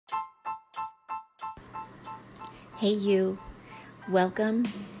Hey, you. Welcome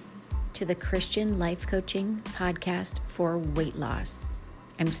to the Christian Life Coaching Podcast for Weight Loss.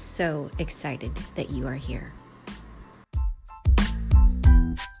 I'm so excited that you are here.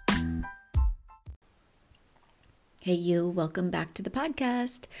 Hey, you. Welcome back to the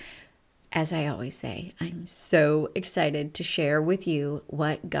podcast. As I always say, I'm so excited to share with you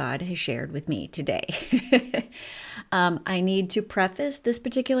what God has shared with me today. I need to preface this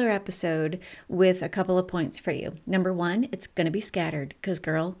particular episode with a couple of points for you. Number one, it's going to be scattered because,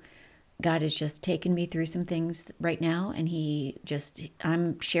 girl, God has just taken me through some things right now, and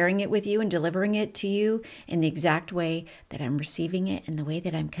I'm sharing it with you and delivering it to you in the exact way that I'm receiving it and the way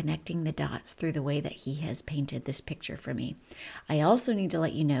that I'm connecting the dots through the way that He has painted this picture for me. I also need to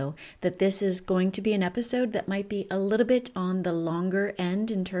let you know that this is going to be an episode that might be a little bit on the longer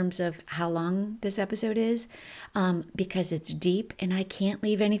end in terms of how long this episode is, because it's deep and I can't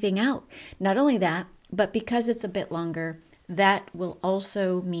leave anything out. Not only that, but because it's a bit longer, that will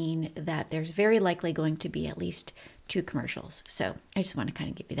also mean that there's very likely going to be at least 2 commercials. So I just want to kind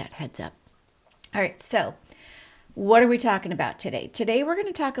of give you that heads up. All right, so what are we talking about today? Today we're going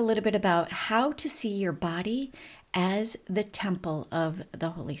to talk a little bit about how to see your body as the temple of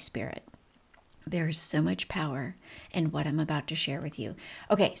the Holy Spirit. There is so much power in what I'm about to share with you.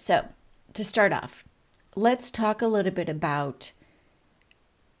 Okay, so to start off, let's talk a little bit about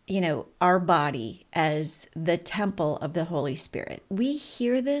our body as the temple of the Holy Spirit. We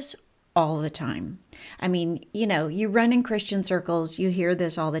hear this all the time. I mean, you run in Christian circles, you hear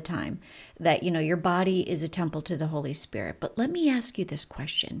this all the time, that, your body is a temple to the Holy Spirit. But let me ask you this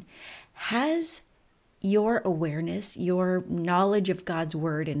question. Has your awareness, your knowledge of God's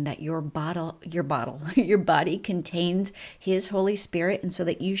word, and that your body contains His Holy Spirit, and so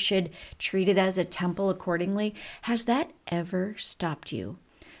that you should treat it as a temple accordingly, has that ever stopped you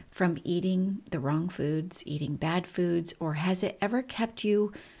from eating the wrong foods, eating bad foods, or has it ever kept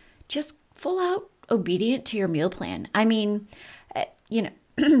you just full out obedient to your meal plan? I mean,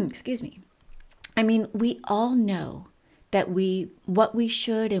 excuse me. I mean, we all know that what we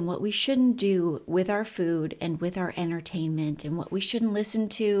should and what we shouldn't do with our food and with our entertainment, and what we shouldn't listen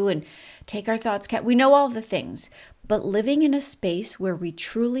to and take our thoughts. We know all the things, but living in a space where we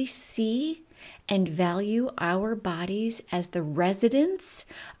truly see and value our bodies as the residence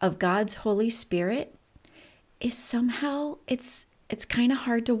of God's Holy Spirit is somehow, it's kind of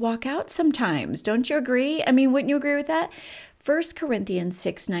hard to walk out sometimes. Don't you agree? I mean, wouldn't you agree with that? 1 Corinthians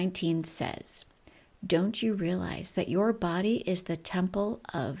 6:19 says, "Don't you realize that your body is the temple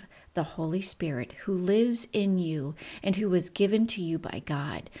of the Holy Spirit who lives in you and who was given to you by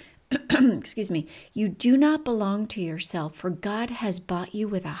God?" Excuse me. "You do not belong to yourself, for God has bought you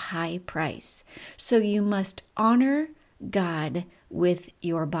with a high price. So you must honor God with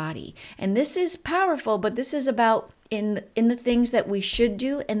your body." And this is powerful, but this is about in the things that we should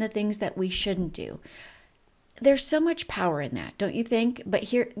do and the things that we shouldn't do. There's so much power in that, don't you think? But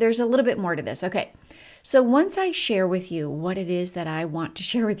there's a little bit more to this. Okay. So once I share with you what it is that I want to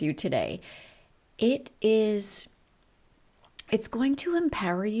share with you today, it's going to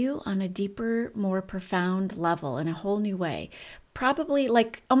empower you on a deeper, more profound level in a whole new way. Probably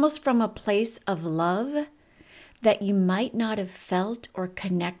like almost from a place of love that you might not have felt or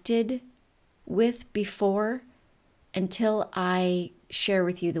connected with before until I share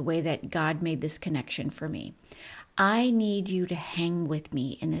with you the way that God made this connection for me. I need you to hang with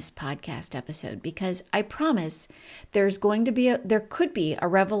me in this podcast episode because I promise there could be a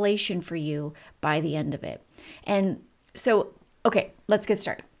revelation for you by the end of it. And so, okay, let's get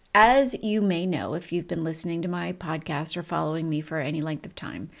started. As you may know, if you've been listening to my podcast or following me for any length of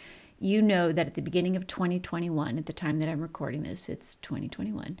time, you know that at the beginning of 2021, at the time that I'm recording this, it's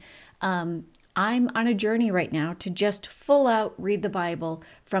 2021, I'm on a journey right now to just full out read the Bible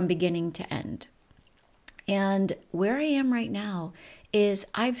from beginning to end. And where I am right now is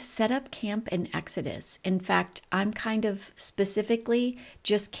I've set up camp in Exodus. In fact, I'm kind of specifically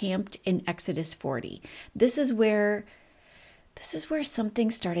just camped in Exodus 40. This is where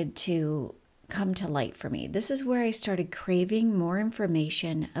something started to come to light for me. This is where I started craving more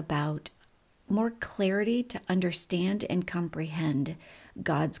information about more clarity to understand and comprehend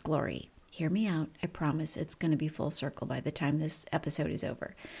God's glory. Hear me out. I promise it's going to be full circle by the time this episode is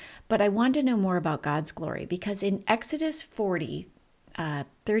over. But I want to know more about God's glory because in Exodus 40,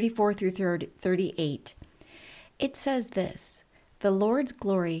 34 through 38, it says this: "The Lord's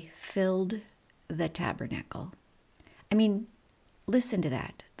glory filled the tabernacle." I mean, listen to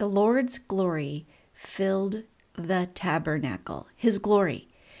that. The Lord's glory filled the tabernacle. His glory.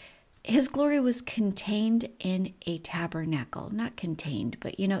 His glory was contained in a tabernacle. Not contained,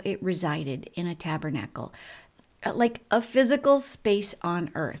 but it resided in a tabernacle. like a physical space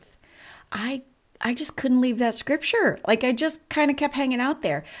on earth. I I just couldn't leave that scripture. Like I just kind of kept hanging out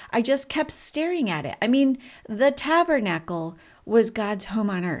there. I just kept staring at it. I mean, the tabernacle was God's home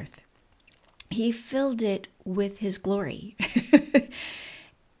on earth. He filled it with his glory.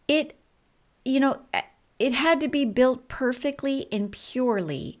 it, you know, it had to be built perfectly and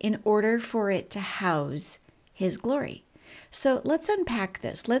purely in order for it to house his glory. So let's unpack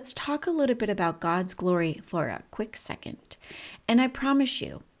this. Let's talk a little bit about God's glory for a quick second. And I promise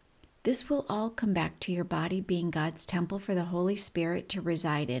you, this will all come back to your body being God's temple for the Holy Spirit to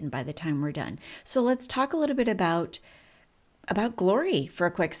reside in by the time we're done. So let's talk a little bit about glory for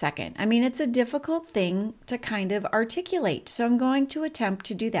a quick second. I mean, it's a difficult thing to kind of articulate. So I'm going to attempt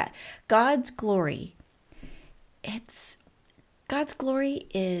to do that. God's glory. God's glory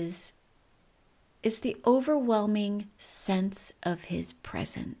is the overwhelming sense of his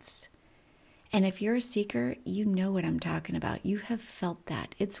presence. And if you're a seeker, you know what I'm talking about. You have felt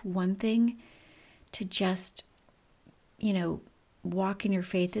that. It's one thing to just, walk in your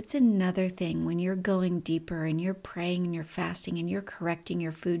faith. It's another thing when you're going deeper and you're praying and you're fasting and you're correcting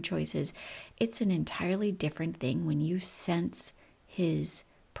your food choices. It's an entirely different thing when you sense his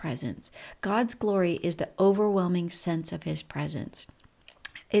presence. God's glory is the overwhelming sense of his presence.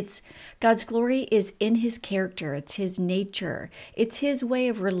 God's glory is in his character. It's his nature. It's his way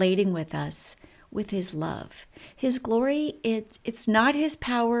of relating with us with his love. His glory, it's not his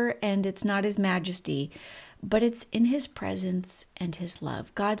power and it's not his majesty, but it's in his presence and his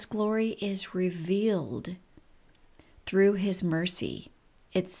love. God's glory is revealed through his mercy.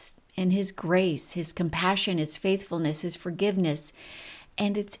 It's in his grace, his compassion, his faithfulness, his forgiveness,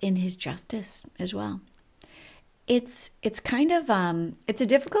 and it's in his justice as well. It's kind of, it's a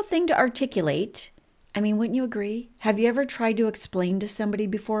difficult thing to articulate. I mean, wouldn't you agree? Have you ever tried to explain to somebody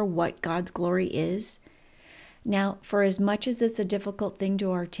before what God's glory is? Now, for as much as it's a difficult thing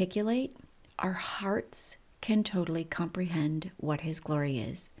to articulate, our hearts can totally comprehend what his glory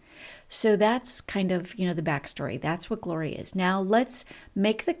is. So that's kind of, the backstory. That's what glory is. Now let's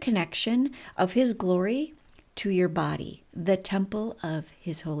make the connection of his glory to your body, the temple of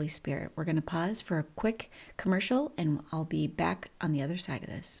his Holy Spirit. We're going to pause for a quick commercial and I'll be back on the other side of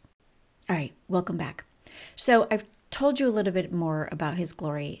this. All right, welcome back. So I've told you a little bit more about his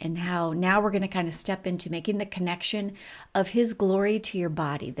glory and how now we're going to kind of step into making the connection of his glory to your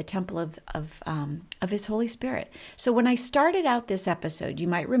body, the temple of his Holy Spirit. So when I started out this episode, you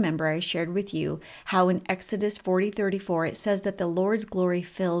might remember I shared with you how in Exodus 40:34 it says that the Lord's glory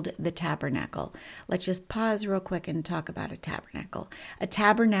filled the tabernacle. Let's just pause real quick and talk about a tabernacle. A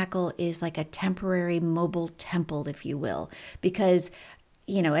tabernacle is like a temporary mobile temple, if you will, because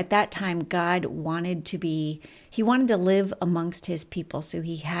at that time, God wanted to live amongst his people. So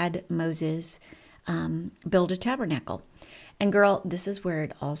he had Moses build a tabernacle. And girl, this is where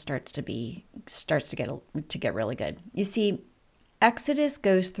it all starts to get really good. You see, Exodus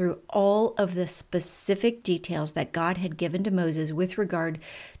goes through all of the specific details that God had given to Moses with regard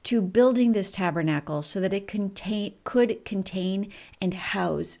to building this tabernacle so that it could contain and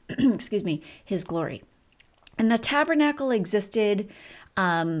house, his glory. And the tabernacle existed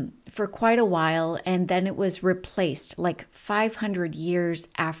for quite a while, and then it was replaced like 500 years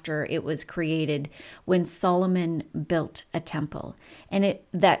after it was created when Solomon built a temple. And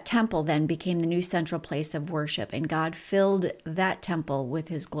that temple then became the new central place of worship, and God filled that temple with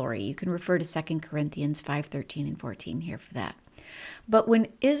his glory. You can refer to 2 Corinthians 5:13 and 14 here for that. But when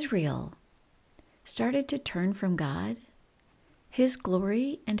Israel started to turn from God, his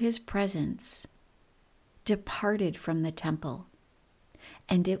glory and his presence departed from the temple.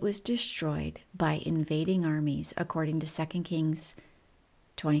 And it was destroyed by invading armies, according to 2 Kings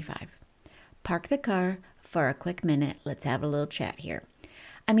 25. Park the car for a quick minute. Let's have a little chat here.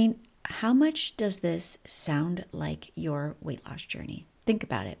 I mean, how much does this sound like your weight loss journey? Think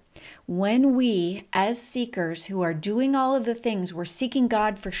about it. When we, as seekers who are doing all of the things, we're seeking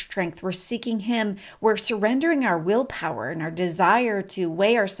God for strength, we're seeking him, we're surrendering our willpower and our desire to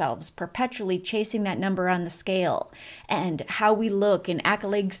weigh ourselves, perpetually chasing that number on the scale and how we look and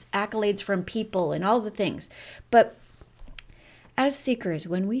accolades from people and all the things. But as seekers,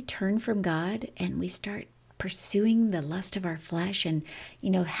 when we turn from God and we start pursuing the lust of our flesh and,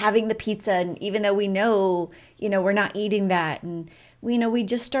 having the pizza, and even though we know, we're not eating that, and we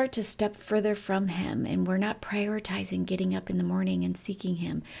just start to step further from him, and we're not prioritizing getting up in the morning and seeking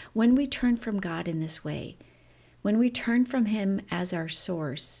him. When we turn from God in this way, when we turn from him as our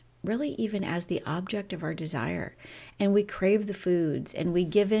source, really even as the object of our desire, and we crave the foods and we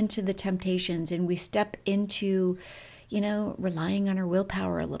give in to the temptations and we step into, relying on our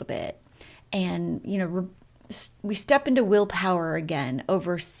willpower a little bit and, we step into willpower again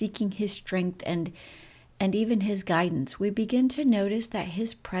over seeking his strength and even his guidance, we begin to notice that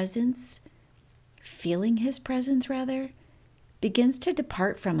his presence, feeling his presence rather, begins to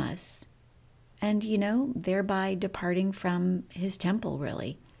depart from us. And, thereby departing from his temple,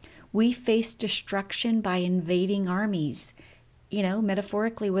 really. We face destruction by invading armies,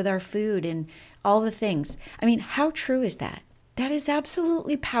 metaphorically with our food and all the things. I mean, how true is that? That is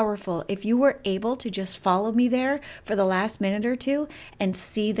absolutely powerful. If you were able to just follow me there for the last minute or two and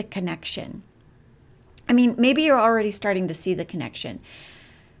see the connection. I mean, maybe you're already starting to see the connection.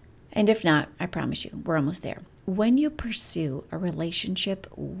 And if not, I promise you, we're almost there. When you pursue a relationship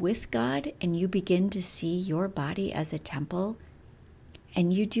with God and you begin to see your body as a temple,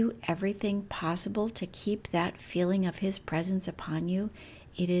 and you do everything possible to keep that feeling of his presence upon you,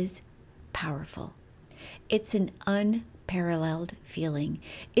 it is powerful. It's an unparalleled feeling.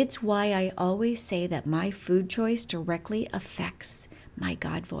 It's why I always say that my food choice directly affects my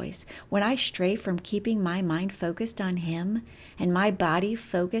God voice. When I stray from keeping my mind focused on him and my body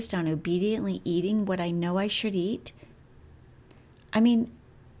focused on obediently eating what I know I should eat, I mean,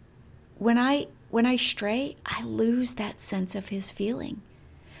 when I stray, I lose that sense of his feeling.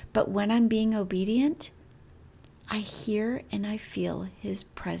 But when I'm being obedient, I hear and I feel his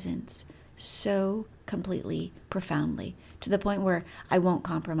presence so completely, profoundly, to the point where I won't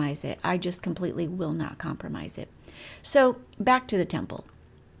compromise it. I just completely will not compromise it. So back to the temple.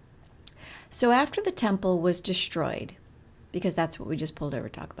 So after the temple was destroyed, because that's what we just pulled over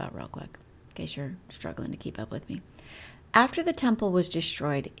to talk about real quick, in case you're struggling to keep up with me. After the temple was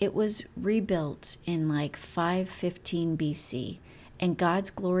destroyed, it was rebuilt in like 515 BC, and God's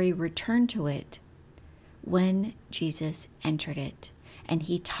glory returned to it when Jesus entered it, and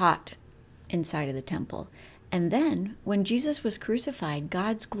he taught inside of the temple. And then when Jesus was crucified,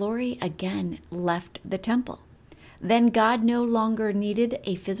 God's glory again left the temple. Then God no longer needed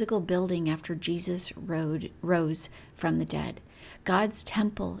a physical building after Jesus rose from the dead. God's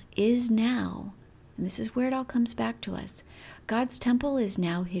temple is now, and this is where it all comes back to us, God's temple is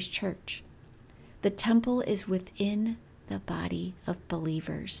now his church. The temple is within the body of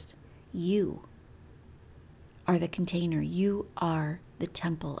believers. You are the container. You are the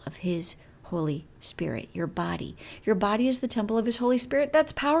temple of his Holy Spirit, your body. Your body is the temple of his Holy Spirit.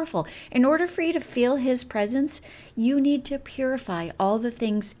 That's powerful. In order for you to feel his presence, you need to purify all the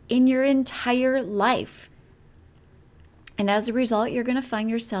things in your entire life. And as a result, you're going to find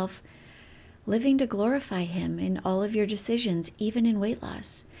yourself living to glorify him in all of your decisions, even in weight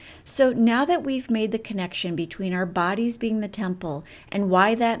loss. So now that we've made the connection between our bodies being the temple and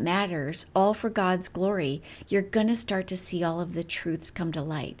why that matters, all for God's glory, you're going to start to see all of the truths come to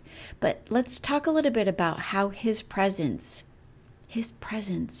light. But let's talk a little bit about how his presence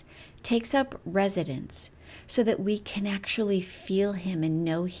takes up residence so that we can actually feel him and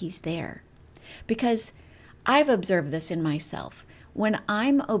know he's there. Because I've observed this in myself. When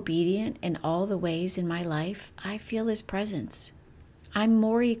I'm obedient in all the ways in my life, I feel his presence. I'm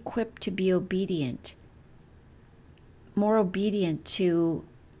more equipped to be obedient, more obedient to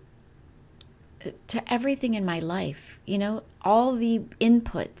everything in my life. All the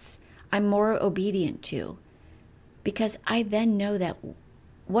inputs I'm more obedient to, because I then know that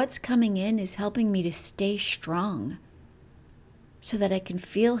what's coming in is helping me to stay strong so that I can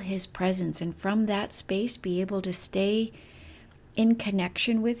feel his presence, and from that space be able to stay in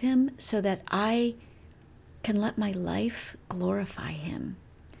connection with him so that I can let my life glorify him.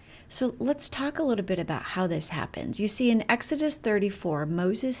 So let's talk a little bit about how this happens. You see, in Exodus 34,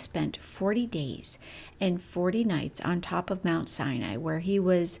 Moses spent 40 days and 40 nights on top of Mount Sinai, where he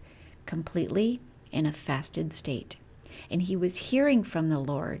was completely in a fasted state. And he was hearing from the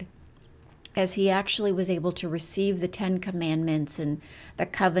Lord as he actually was able to receive the 10 commandments and the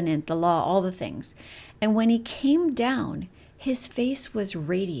covenant, the law, all the things. And when he came down, his face was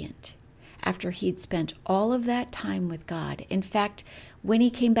radiant after he'd spent all of that time with God. In fact, when he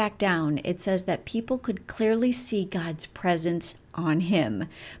came back down, it says that people could clearly see God's presence on him.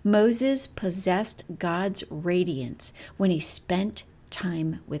 Moses possessed God's radiance when he spent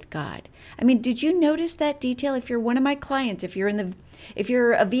time with God. I mean, did you notice that detail? If you're one of my clients, if you're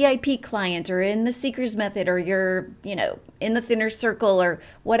a VIP client or in the Seeker's Method, or you're, in the Thinner Circle or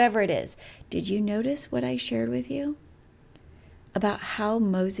whatever it is, did you notice what I shared with you about how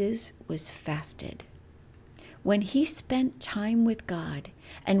Moses was fasted? When he spent time with God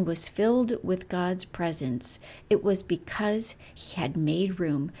and was filled with God's presence, it was because he had made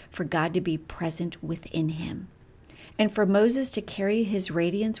room for God to be present within him. And for Moses to carry his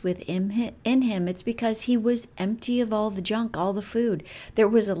radiance within him, it's because he was empty of all the junk, all the food. There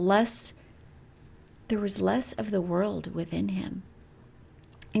was less there was less of the world within him.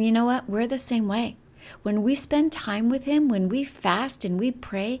 And you know what? We're the same way. When we spend time with him, when we fast and we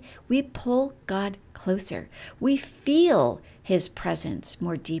pray, we pull God closer. We feel his presence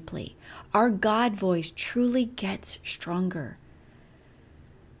more deeply. Our God voice truly gets stronger,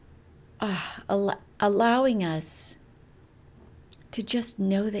 allowing us to just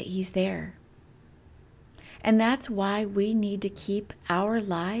know that he's there. And that's why we need to keep our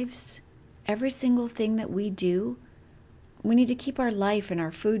lives, every single thing that we do, we need to keep our life and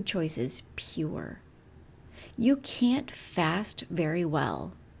our food choices pure. You can't fast very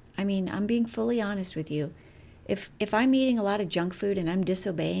well. I mean, I'm being fully honest with you. If I'm eating a lot of junk food and I'm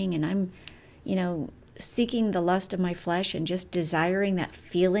disobeying and I'm, seeking the lust of my flesh and just desiring that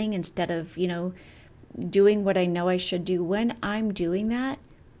feeling instead of, doing what I know I should do, when I'm doing that,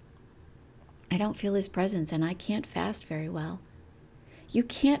 I don't feel his presence and I can't fast very well. You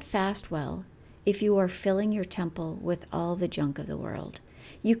can't fast well if you are filling your temple with all the junk of the world.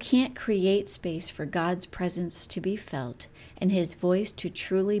 You can't create space for God's presence to be felt and his voice to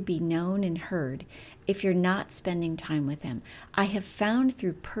truly be known and heard if you're not spending time with him. I have found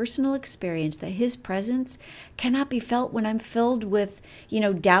through personal experience that his presence cannot be felt when I'm filled with,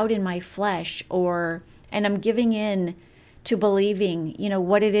 doubt in my flesh, and I'm giving in to believing,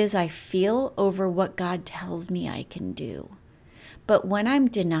 what it is I feel over what God tells me I can do. But when I'm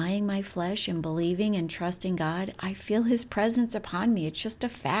denying my flesh and believing and trusting God, I feel his presence upon me. It's just a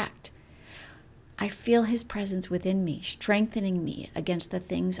fact. I feel his presence within me, strengthening me against the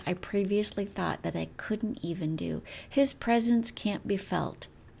things I previously thought that I couldn't even do. His presence can't be felt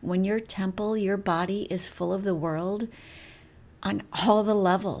when your temple, your body is full of the world on all the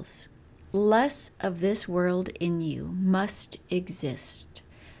levels. Less of this world in you must exist,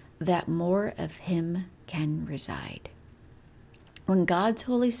 that more of him can reside. When God's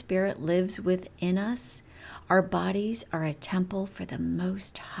Holy Spirit lives within us, our bodies are a temple for the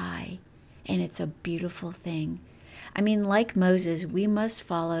Most High, and it's a beautiful thing. I mean, like Moses, we must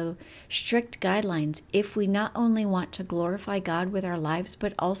follow strict guidelines if we not only want to glorify God with our lives,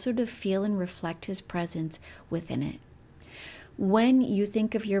 but also to feel and reflect his presence within it. When you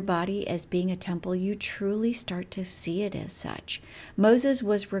think of your body as being a temple, you truly start to see it as such. Moses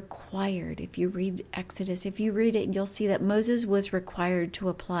was required, if you read Exodus, if you read it, you'll see that Moses was required to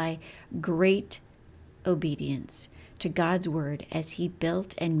apply great obedience to God's word as he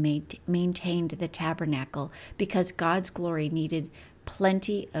built and maintained the tabernacle, because God's glory needed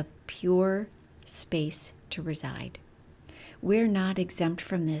plenty of pure space to reside. We're not exempt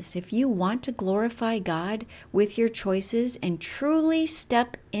from this. If you want to glorify God with your choices and truly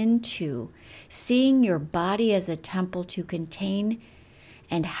step into seeing your body as a temple to contain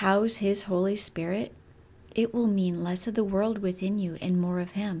and house his Holy Spirit, it will mean less of the world within you and more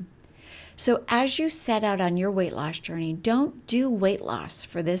of him. So as you set out on your weight loss journey, don't do weight loss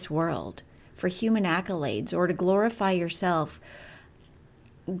for this world, for human accolades, or to glorify yourself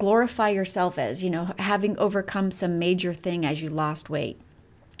as, having overcome some major thing as you lost weight.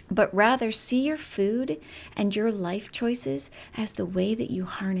 But rather see your food and your life choices as the way that you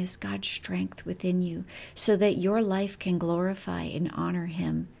harness God's strength within you so that your life can glorify and honor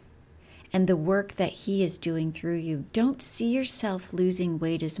him and the work that he is doing through you. Don't see yourself losing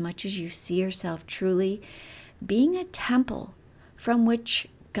weight as much as you see yourself truly being a temple from which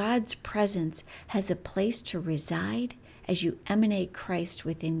God's presence has a place to reside as you emanate Christ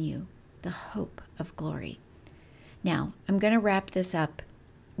within you, the hope of glory. Now, I'm going to wrap this up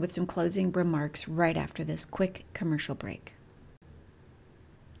with some closing remarks right after this quick commercial break.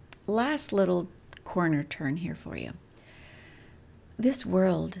 Last little corner turn here for you. This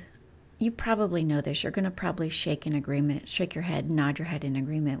world, you probably know this. You're going to probably shake your head, nod your head in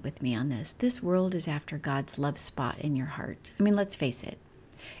agreement with me on this. This world is after God's love spot in your heart. I mean, let's face it.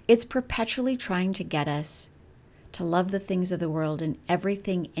 It's perpetually trying to get us to love the things of the world and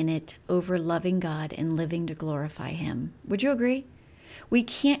everything in it over loving God and living to glorify him. Would you agree? We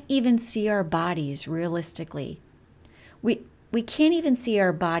can't even see our bodies realistically. We can't even see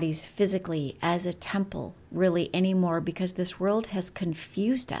our bodies physically as a temple really anymore, because this world has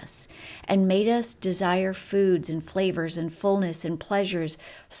confused us and made us desire foods and flavors and fullness and pleasures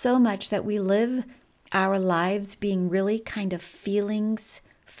so much that we live our lives being really kind of feelings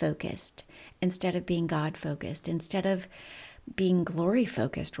focused instead of being God focused, instead of being glory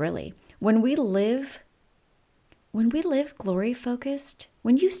focused, really. When we live glory focused,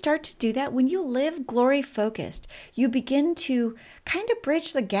 when you start to do that, when you live glory focused, you begin to kind of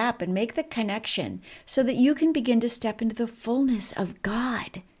bridge the gap and make the connection so that you can begin to step into the fullness of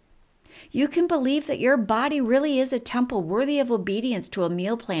God. You can believe that your body really is a temple worthy of obedience to a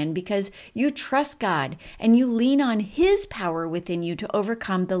meal plan because you trust God and you lean on His power within you to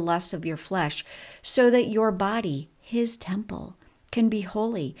overcome the lusts of your flesh so that your body, His temple, can be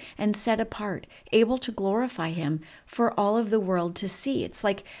holy and set apart, able to glorify Him for all of the world to see. It's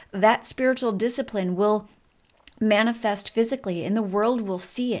like that spiritual discipline will manifest physically and the world will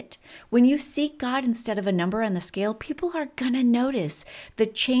see it. When you seek God instead of a number on the scale, people are going to notice the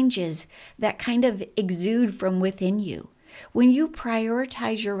changes that kind of exude from within you. When you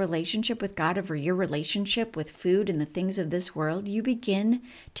prioritize your relationship with God over your relationship with food and the things of this world, you begin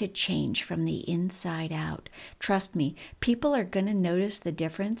to change from the inside out. Trust me, people are going to notice the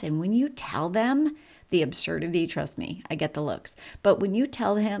difference. And when you tell them the absurdity, trust me, I get the looks. But when you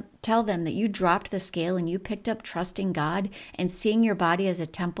tell them that you dropped the scale and you picked up trusting God and seeing your body as a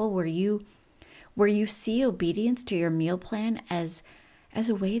temple where you see obedience to your meal plan as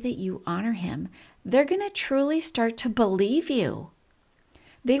a way that you honor Him, they're going to truly start to believe you.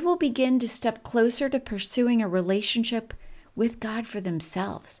 They will begin to step closer to pursuing a relationship with God for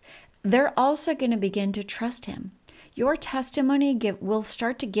themselves. They're also going to begin to trust Him. Your testimony will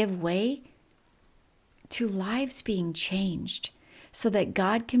start to give way to lives being changed so that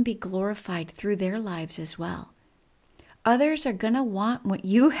God can be glorified through their lives as well. Others are going to want what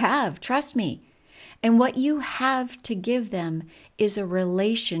you have, trust me. And what you have to give them is a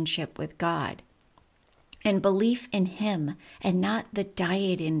relationship with God and belief in Him and not the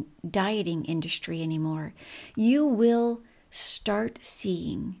dieting industry anymore. You will start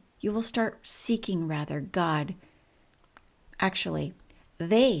seeking God. Actually,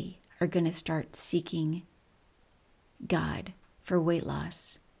 they are going to start seeking God for weight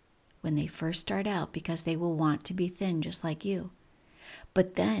loss when they first start out because they will want to be thin just like you.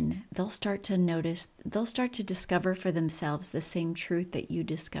 But then they'll start to discover for themselves the same truth that you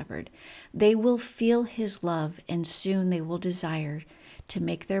discovered. They will feel His love, and soon they will desire to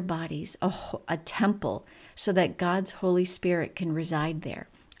make their bodies a temple so that God's Holy Spirit can reside there.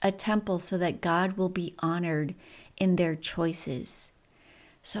 A temple so that God will be honored in their choices.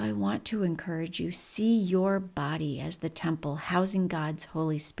 So I want to encourage you, see your body as the temple housing God's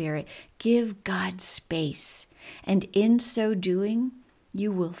Holy Spirit. Give God space. And in so doing,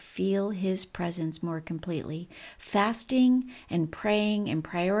 you will feel His presence more completely. Fasting and praying and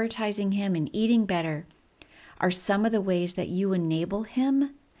prioritizing Him and eating better are some of the ways that you enable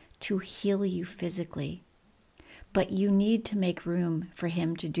Him to heal you physically. But you need to make room for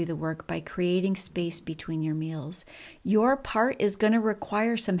Him to do the work by creating space between your meals. Your part is going to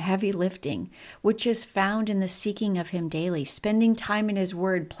require some heavy lifting, which is found in the seeking of Him daily, spending time in His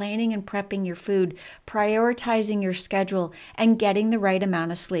Word, planning and prepping your food, prioritizing your schedule, and getting the right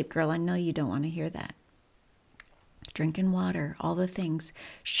amount of sleep. Girl, I know you don't want to hear that. Drinking water, all the things,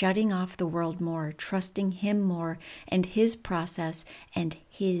 shutting off the world more, trusting Him more, and His process and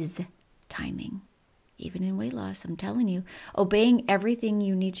His timing. Even in weight loss, I'm telling you, obeying everything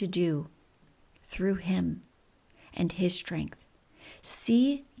you need to do through Him and His strength.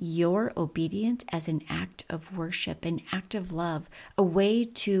 See your obedience as an act of worship, an act of love, a way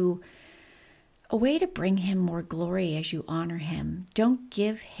to bring Him more glory as you honor Him. You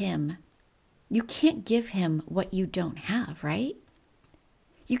can't give Him what you don't have, right?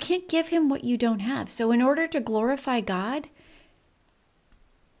 You can't give Him what you don't have. So in order to glorify God,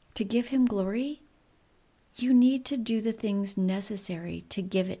 to give Him glory, you need to do the things necessary to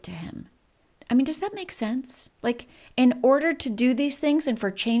give it to Him. I mean, does that make sense? Like, in order to do these things and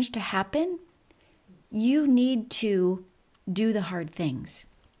for change to happen, you need to do the hard things.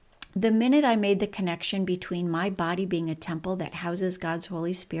 The minute I made the connection between my body being a temple that houses God's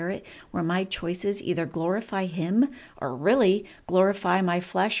Holy Spirit, where my choices either glorify Him or really glorify my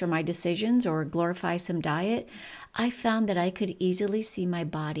flesh or my decisions or glorify some diet, I found that I could easily see my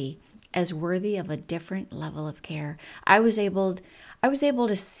body as worthy of a different level of care. I was able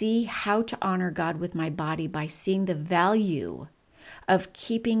to see how to honor God with my body by seeing the value of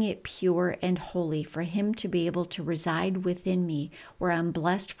keeping it pure and holy for Him to be able to reside within me, where I'm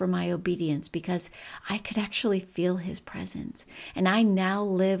blessed for my obedience because I could actually feel His presence. And I now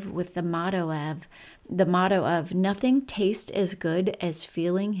live with the motto of nothing tastes as good as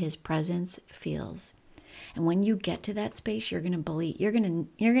feeling His presence feels. And when you get to that space, you're going to believe that.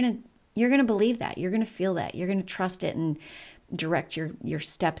 You're going to feel that. You're going to trust it and direct your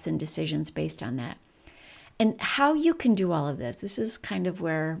steps and decisions based on that. And how you can do all of this is kind of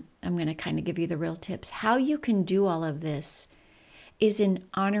where I'm going to kind of give you the real tips. How you can do all of this is in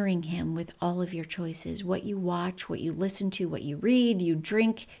honoring Him with all of your choices. What you watch, what you listen to, what you read, you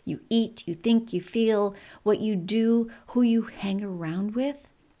drink, you eat, you think, you feel, what you do, who you hang around with.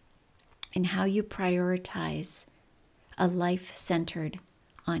 and how you prioritize a life centered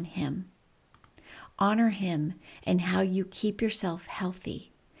on Him. Honor Him in how you keep yourself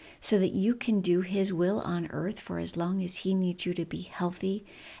healthy so that you can do His will on earth for as long as He needs you to be healthy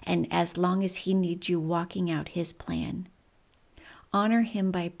and as long as He needs you walking out His plan. Honor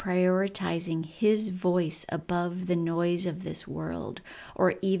Him by prioritizing His voice above the noise of this world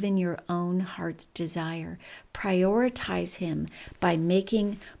or even your own heart's desire. Prioritize Him by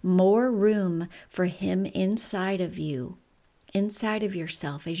making more room for Him inside of you, inside of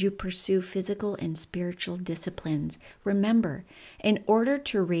yourself, as you pursue physical and spiritual disciplines. Remember, in order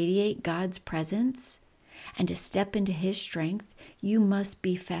to radiate God's presence and to step into His strength, you must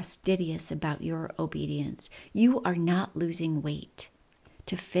be fastidious about your obedience. You are not losing weight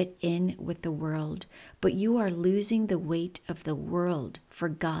to fit in with the world, but you are losing the weight of the world for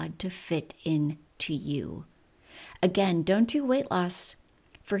God to fit in to you. Again, don't do weight loss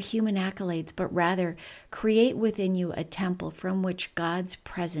for human accolades, but rather create within you a temple from which God's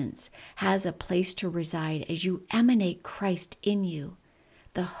presence has a place to reside as you emanate Christ in you,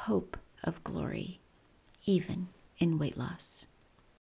 the hope of glory, even in weight loss.